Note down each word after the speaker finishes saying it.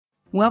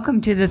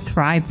Welcome to the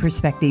Thrive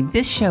Perspective.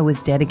 This show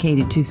is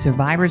dedicated to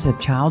survivors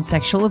of child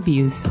sexual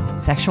abuse,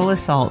 sexual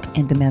assault,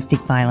 and domestic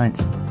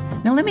violence.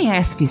 Now, let me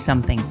ask you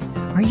something.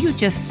 Are you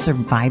just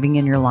surviving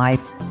in your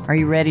life? Are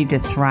you ready to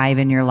thrive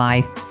in your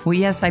life? Well,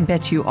 yes, I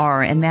bet you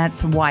are, and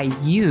that's why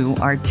you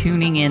are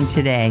tuning in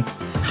today.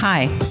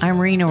 Hi, I'm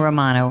Rena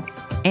Romano,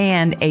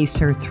 and a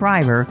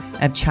survivor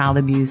of child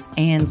abuse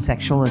and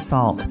sexual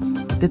assault.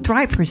 The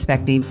Thrive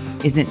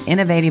Perspective is an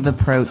innovative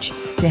approach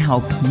to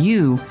help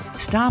you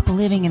stop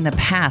living in the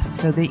past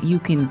so that you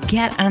can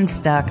get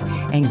unstuck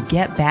and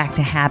get back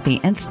to happy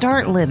and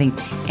start living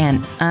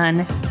an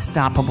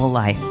unstoppable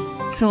life.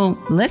 So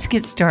let's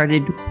get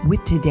started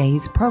with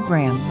today's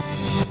program.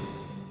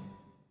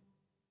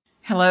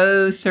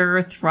 Hello,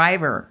 Sir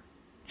Thriver.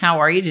 How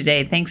are you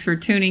today? Thanks for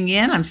tuning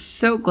in. I'm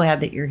so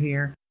glad that you're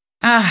here.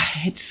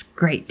 It's a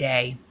great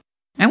day.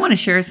 I want to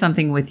share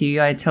something with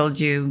you. I told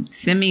you,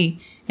 send me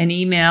an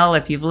email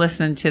if you've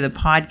listened to the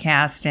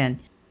podcast, and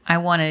I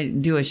want to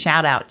do a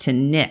shout out to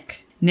Nick.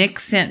 Nick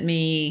sent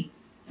me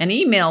an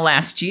email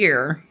last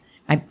year.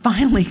 I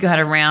finally got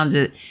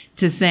around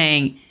to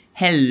saying,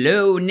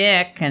 hello,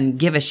 Nick, and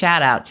give a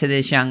shout out to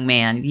this young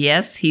man.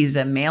 Yes, he's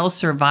a male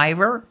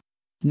survivor,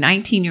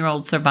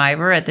 19-year-old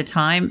survivor at the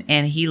time,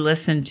 and he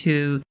listened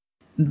to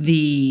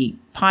the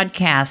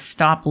podcast,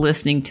 Stop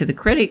Listening to the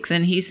Critics,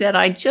 and he said,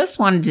 I just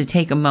wanted to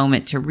take a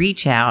moment to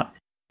reach out.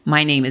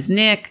 My name is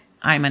Nick.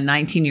 I'm a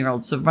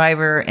 19-year-old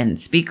survivor and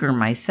speaker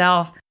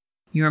myself.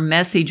 Your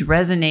message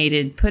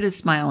resonated, put a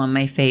smile on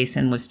my face,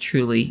 and was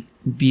truly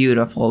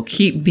beautiful.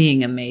 Keep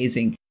being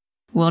amazing.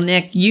 Well,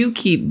 Nick, you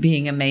keep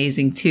being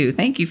amazing too.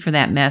 Thank you for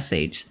that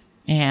message.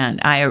 And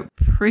I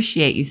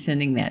appreciate you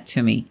sending that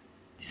to me.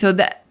 So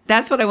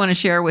that's what I want to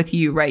share with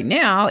you right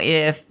now.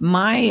 If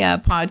my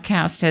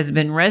podcast has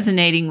been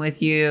resonating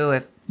with you,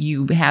 if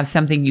you have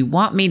something you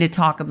want me to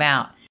talk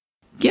about,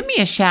 give me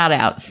a shout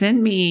out.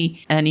 Send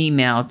me an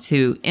email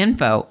to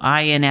info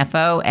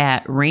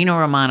at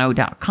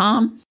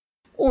renaromano.com.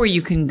 Or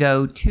you can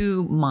go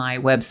to my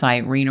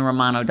website,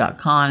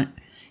 renaromano.com,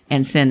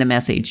 and send a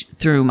message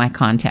through my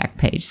contact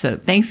page. So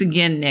thanks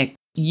again, Nick.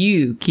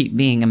 You keep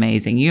being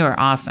amazing. You are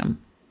awesome.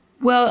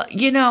 Well,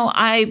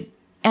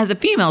 as a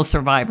female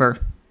survivor,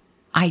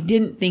 I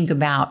didn't think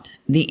about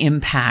the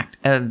impact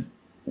of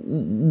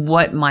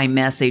what my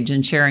message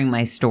and sharing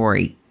my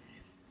story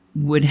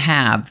would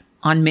have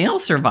on male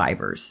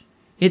survivors.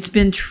 It's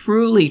been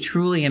truly,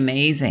 truly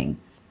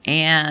amazing.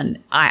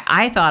 And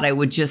I thought I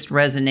would just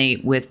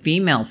resonate with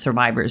female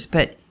survivors.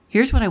 But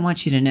here's what I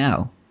want you to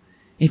know.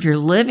 If you're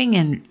living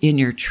in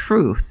your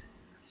truth,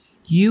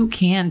 you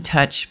can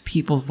touch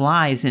people's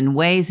lives in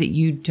ways that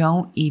you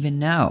don't even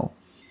know.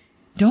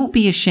 Don't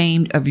be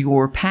ashamed of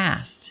your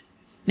past.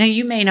 Now,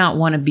 you may not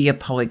want to be a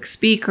public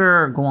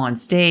speaker or go on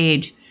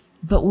stage,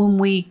 but when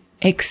we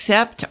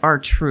accept our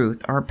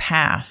truth, our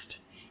past,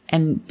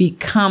 and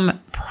become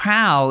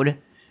proud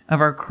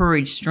of our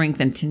courage, strength,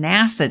 and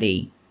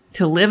tenacity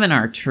to live in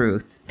our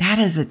truth, that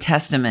is a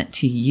testament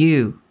to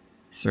you,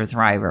 Sir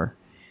Thriver.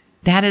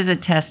 That is a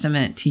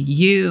testament to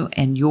you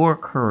and your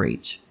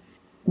courage.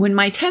 When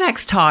my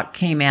TEDx talk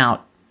came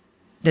out,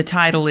 the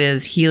title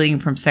is Healing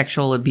from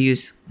Sexual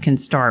Abuse Can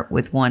Start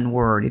with One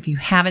Word. If you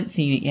haven't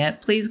seen it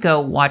yet, please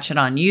go watch it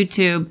on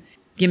YouTube.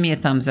 Give me a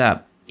thumbs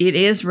up. It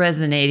is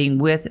resonating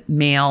with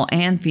male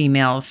and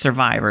female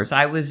survivors.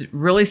 I was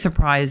really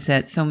surprised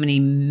that so many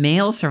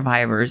male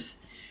survivors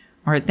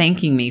are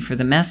thanking me for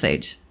the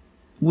message,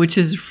 which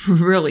is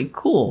really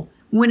cool.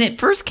 When it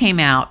first came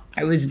out,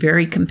 I was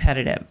very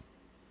competitive.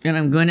 And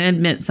I'm going to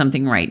admit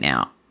something right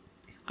now.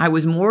 I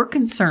was more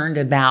concerned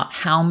about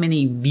how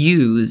many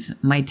views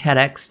my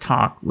TEDx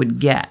talk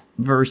would get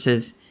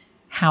versus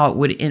how it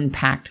would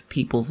impact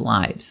people's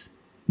lives.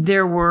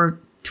 There were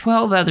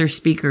 12 other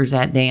speakers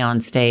that day on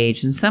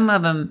stage, and some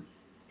of them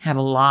have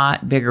a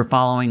lot bigger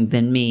following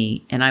than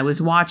me. And I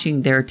was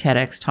watching their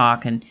TEDx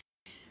talk, and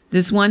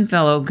this one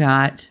fellow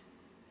got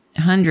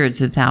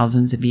hundreds of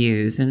thousands of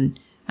views, and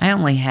I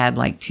only had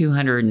like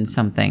 200 and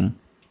something.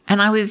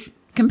 And I was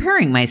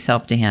comparing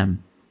myself to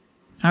him.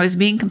 I was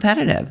being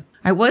competitive.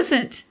 I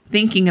wasn't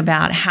thinking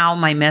about how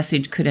my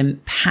message could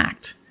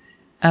impact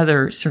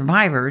other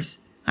survivors.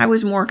 I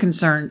was more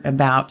concerned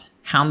about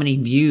how many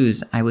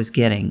views I was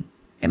getting.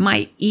 And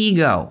my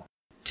ego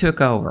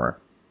took over.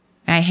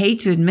 I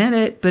hate to admit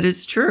it, but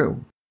it's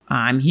true.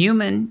 I'm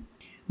human.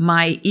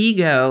 My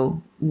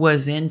ego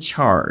was in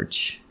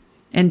charge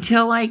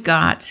until I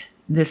got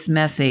this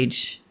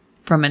message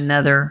from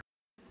another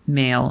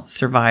male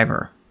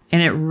survivor.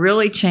 And it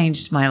really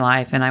changed my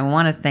life, and I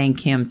want to thank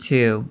him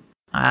too,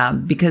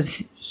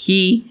 because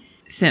he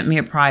sent me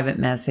a private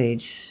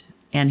message,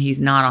 and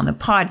he's not on the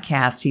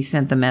podcast. He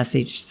sent the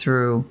message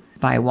through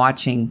by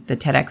watching the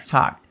TEDx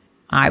talk.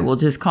 I will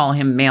just call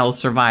him Male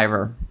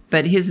Survivor.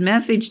 But his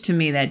message to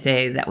me that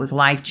day that was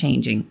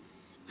life-changing,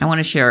 I want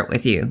to share it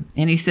with you.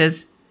 And he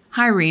says,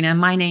 Hi, Rena.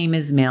 My name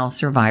is Male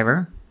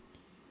Survivor.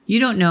 You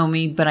don't know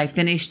me, but I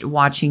finished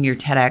watching your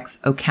TEDx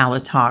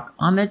Ocala talk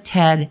on the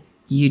TED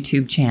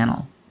YouTube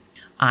channel.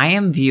 I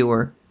am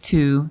viewer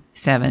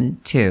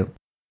 272.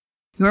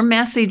 Your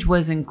message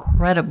was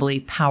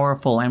incredibly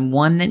powerful and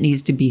one that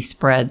needs to be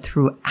spread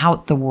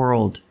throughout the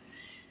world.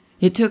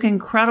 It took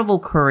incredible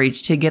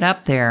courage to get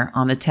up there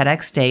on the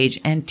TEDx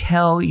stage and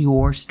tell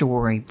your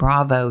story.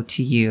 Bravo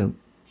to you.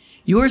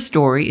 Your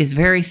story is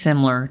very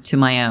similar to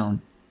my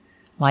own.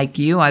 Like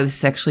you, I was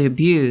sexually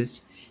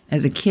abused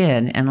as a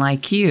kid, and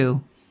like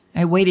you,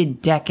 I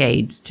waited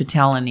decades to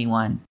tell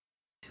anyone.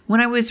 When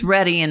I was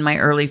ready in my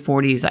early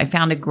 40s, I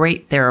found a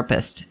great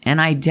therapist,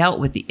 and I dealt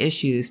with the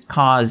issues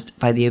caused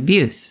by the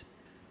abuse.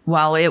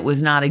 While it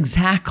was not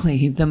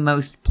exactly the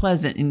most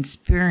pleasant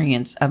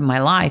experience of my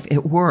life,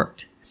 it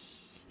worked.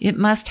 It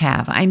must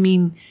have. I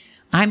mean,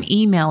 I'm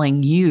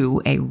emailing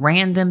you, a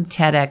random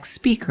TEDx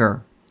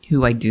speaker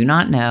who I do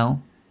not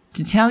know,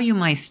 to tell you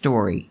my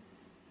story.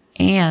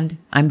 And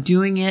I'm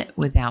doing it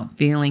without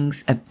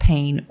feelings of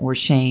pain or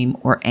shame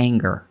or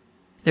anger.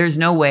 There's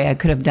no way I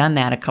could have done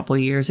that a couple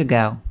of years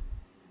ago.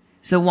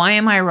 So why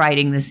am I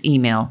writing this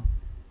email?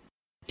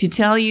 To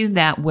tell you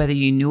that whether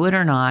you knew it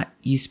or not,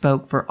 you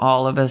spoke for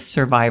all of us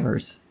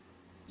survivors.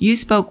 You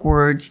spoke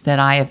words that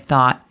I have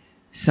thought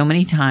so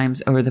many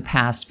times over the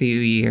past few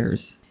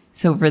years.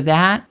 So for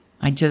that,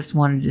 I just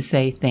wanted to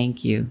say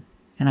thank you,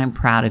 and I'm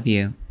proud of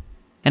you.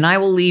 And I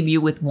will leave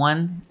you with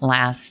one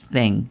last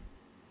thing.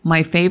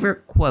 My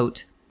favorite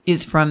quote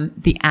is from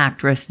the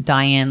actress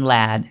Diane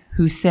Ladd,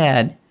 who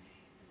said,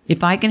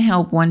 "If I can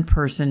help one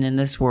person in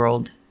this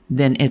world,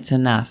 then it's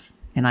enough,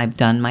 and I've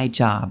done my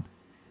job."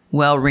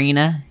 Well,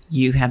 Rena,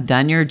 you have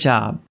done your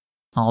job.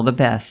 All the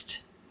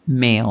best.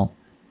 Male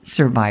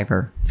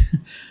survivor.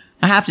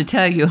 I have to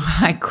tell you,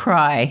 I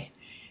cry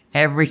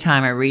every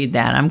time I read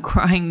that. I'm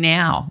crying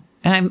now.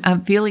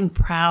 I'm feeling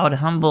proud,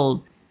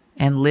 humbled,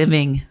 and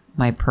living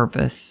my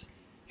purpose.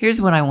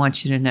 Here's what I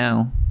want you to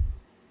know.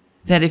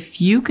 That if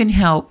you can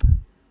help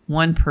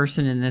one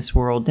person in this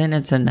world, then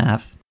it's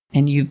enough,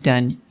 and you've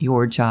done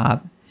your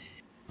job.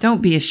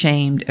 Don't be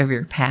ashamed of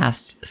your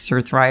past,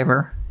 Sir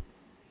Thriver.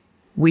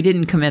 We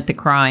didn't commit the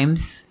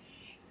crimes.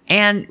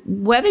 And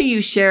whether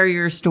you share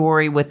your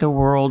story with the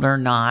world or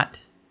not,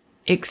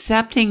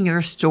 accepting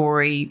your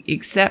story,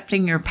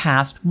 accepting your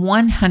past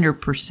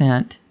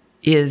 100%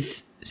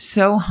 is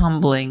so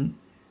humbling,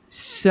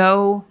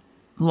 so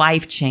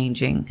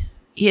life-changing.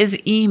 His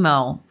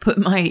email put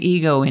my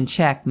ego in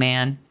check,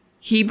 man.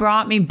 He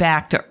brought me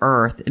back to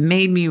earth and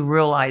made me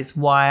realize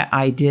why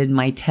I did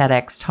my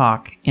TEDx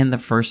talk in the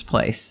first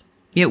place.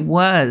 It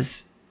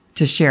was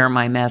to share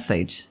my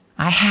message.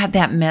 I had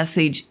that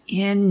message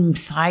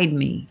inside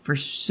me for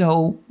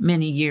so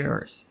many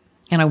years,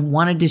 and I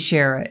wanted to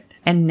share it.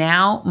 And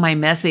now my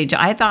message,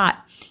 I thought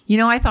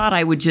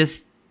I would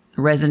just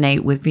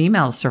resonate with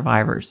female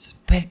survivors,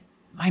 but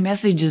my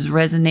message is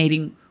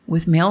resonating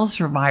with male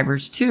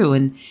survivors too.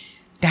 And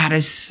that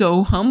is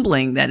so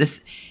humbling.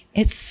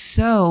 It's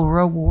so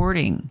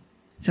rewarding.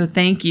 So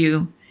thank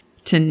you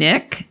to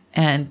Nick,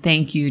 and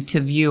thank you to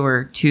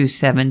viewer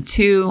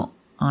 272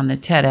 on the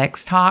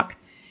TEDx talk.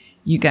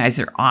 You guys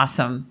are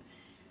awesome.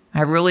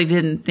 I really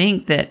didn't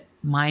think that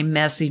my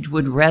message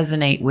would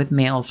resonate with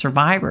male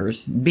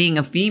survivors. Being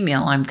a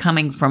female, I'm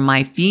coming from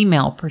my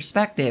female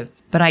perspective.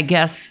 But I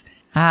guess,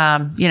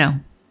 my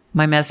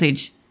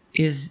message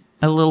is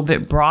a little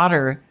bit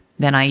broader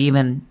than I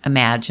even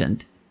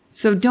imagined.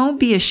 So don't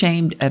be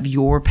ashamed of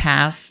your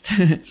past.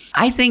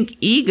 I think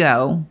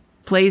ego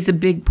plays a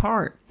big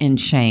part in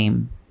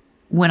shame.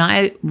 When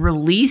I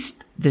released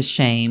the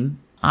shame,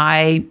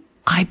 I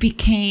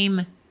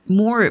became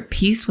more at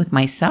peace with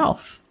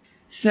myself.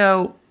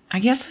 So I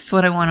guess that's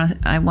what I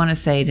want to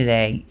say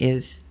today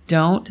is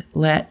don't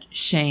let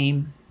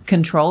shame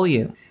control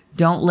you.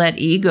 Don't let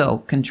ego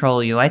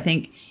control you. I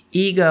think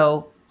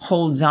ego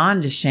holds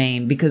on to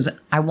shame because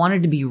I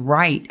wanted to be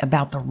right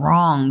about the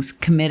wrongs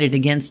committed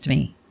against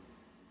me.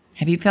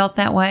 Have you felt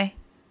that way?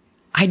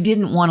 I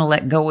didn't want to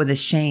let go of the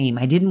shame.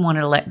 I didn't want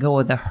to let go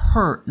of the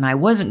hurt, and I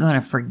wasn't going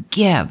to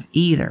forgive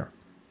either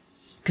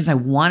because I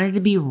wanted to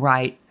be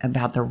right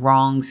about the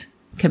wrongs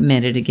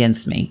committed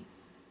against me.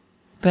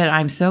 But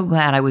I'm so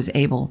glad I was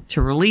able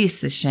to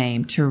release the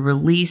shame, to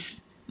release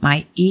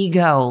my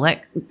ego,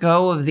 let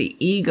go of the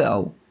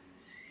ego,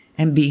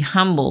 and be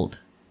humbled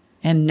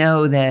and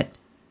know that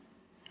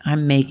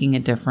I'm making a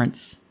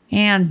difference.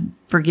 And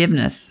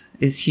forgiveness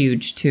is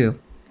huge too.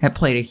 It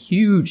played a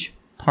huge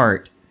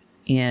part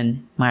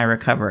in my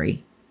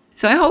recovery.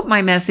 So I hope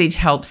my message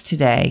helps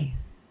today.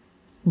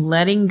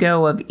 Letting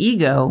go of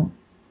ego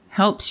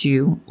helps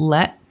you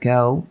let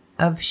go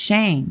of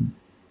shame.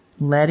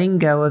 Letting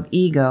go of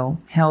ego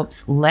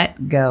helps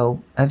let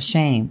go of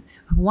shame.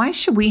 Why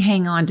should we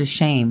hang on to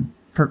shame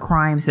for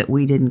crimes that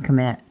we didn't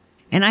commit?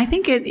 And I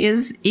think it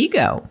is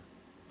ego.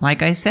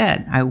 Like I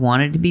said, I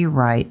wanted to be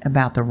right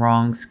about the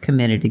wrongs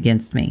committed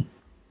against me.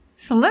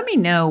 So let me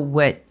know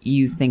what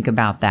you think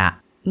about that.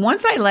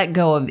 Once I let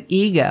go of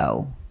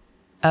ego,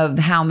 of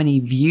how many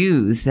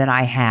views that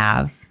I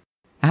have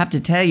to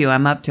tell you,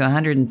 I'm up to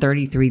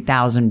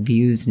 133,000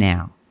 views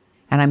now.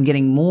 And I'm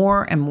getting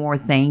more and more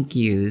thank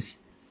yous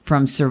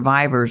from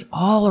survivors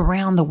all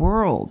around the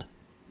world.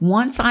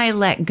 Once I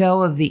let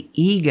go of the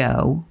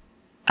ego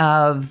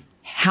of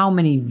how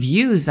many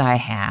views I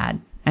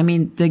had. I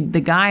mean,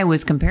 the guy I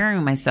was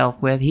comparing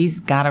myself with, he's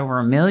got over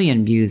 1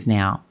 million views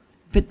now.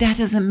 But that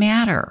doesn't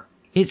matter.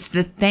 It's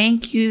the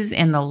thank yous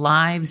and the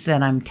lives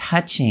that I'm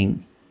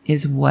touching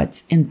is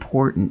what's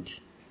important.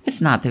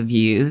 It's not the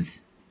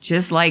views.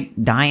 Just like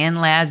Diane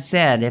Ladd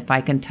said, if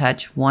I can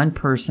touch one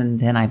person,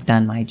 then I've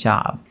done my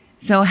job.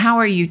 So how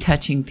are you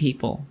touching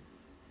people?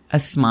 A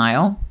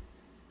smile?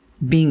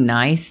 Being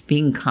nice?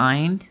 Being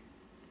kind?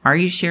 Are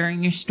you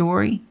sharing your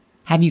story?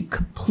 Have you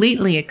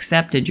completely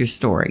accepted your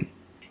story?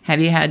 Have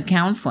you had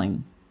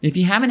counseling? If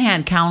you haven't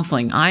had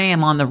counseling, I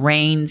am on the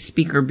RAIN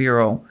Speaker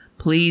Bureau.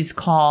 Please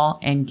call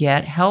and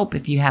get help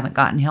if you haven't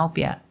gotten help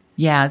yet.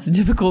 Yeah, it's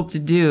difficult to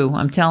do,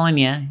 I'm telling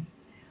you,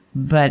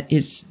 but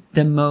it's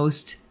the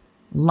most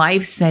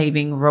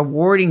life-saving,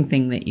 rewarding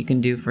thing that you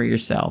can do for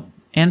yourself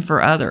and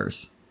for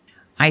others.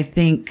 I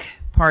think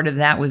part of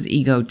that was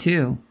ego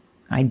too.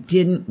 I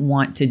didn't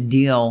want to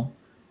deal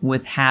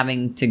with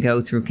having to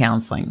go through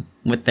counseling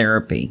with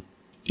therapy.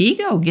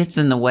 Ego gets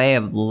in the way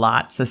of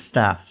lots of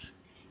stuff.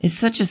 It's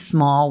such a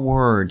small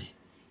word,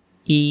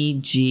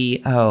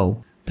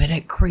 ego, but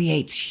it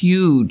creates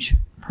huge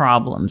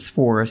problems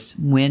for us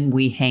when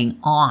we hang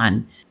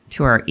on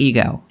to our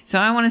ego. So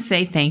I want to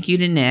say thank you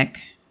to Nick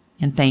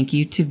and thank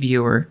you to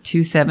viewer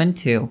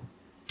 272,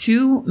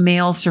 2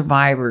 male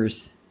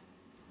survivors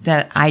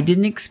that I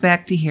didn't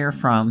expect to hear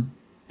from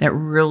that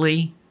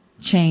really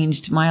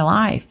changed my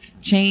life,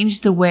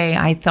 changed the way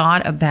I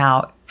thought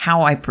about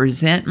how I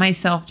present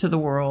myself to the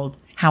world,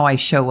 how I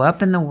show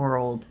up in the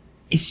world.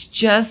 It's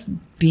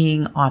just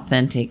being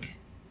authentic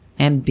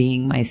and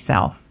being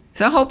myself.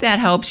 So I hope that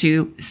helps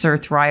you, Sir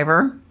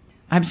Thriver.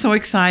 I'm so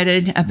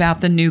excited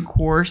about the new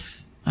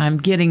course. I'm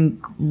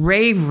getting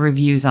rave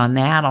reviews on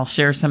that. I'll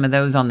share some of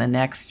those on the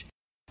next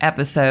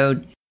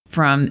episode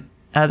from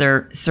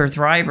other Sir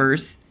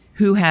Thrivers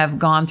who have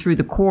gone through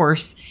the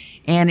course.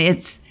 And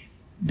it's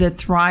the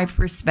Thrive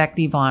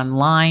Perspective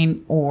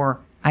Online, or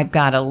I've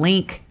got a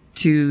link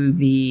to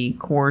the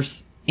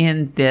course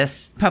in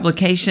this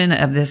publication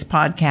of this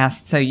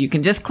podcast. So you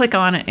can just click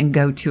on it and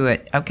go to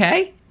it.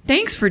 Okay?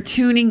 Thanks for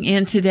tuning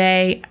in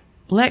today.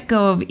 Let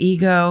go of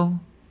ego.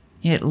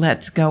 It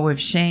lets go of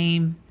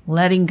shame.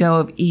 Letting go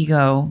of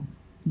ego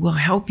will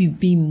help you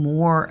be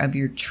more of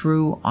your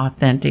true,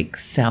 authentic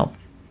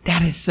self.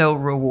 That is so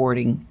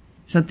rewarding.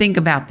 So think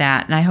about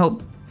that. And I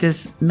hope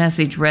this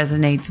message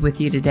resonates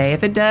with you today.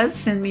 If it does,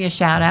 send me a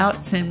shout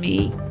out, send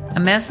me a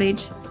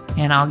message,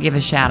 and I'll give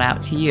a shout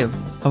out to you.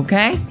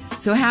 Okay?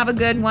 So have a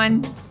good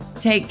one.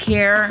 Take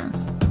care.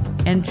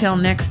 Until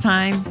next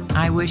time,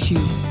 I wish you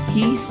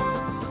peace,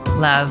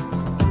 love,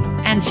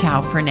 and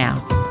ciao for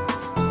now.